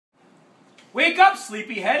Wake up,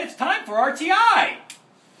 sleepyhead. It's time for RTI.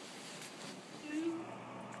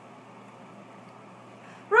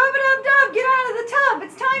 Rub-a-dub-dub, get out of the tub.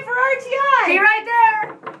 It's time for RTI. Be right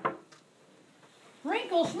there.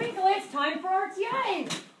 Wrinkle, schminkle, it's time for RTI.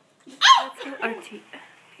 Let's go RT.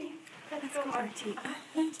 Let's go RT.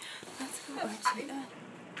 Let's go RT.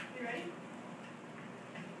 You ready?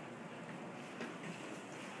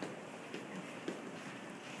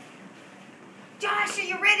 Josh, are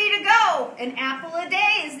you ready to go? An apple a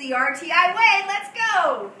day is the RTI way. Let's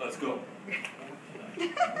go. Let's go.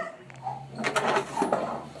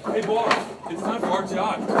 Hey, boss, it's time for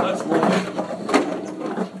RTI. Let's roll.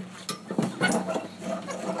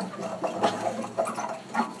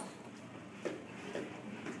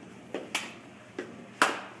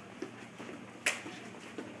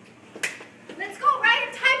 Let's go,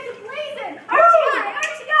 Ryder. Time to blazing. RTI,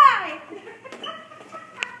 RTI.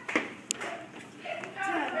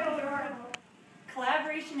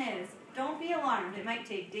 Collaboration is. Don't be alarmed. It might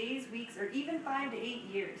take days, weeks, or even 5 to 8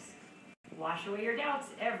 years. Wash away your doubts.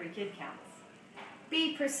 Every kid counts.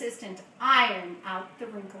 Be persistent. Iron out the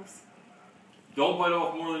wrinkles. Don't bite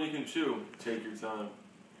off more than you can chew. Take your time.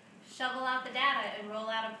 Shovel out the data and roll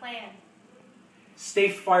out a plan. Stay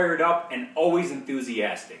fired up and always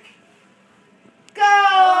enthusiastic. Go!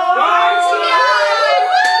 RTI!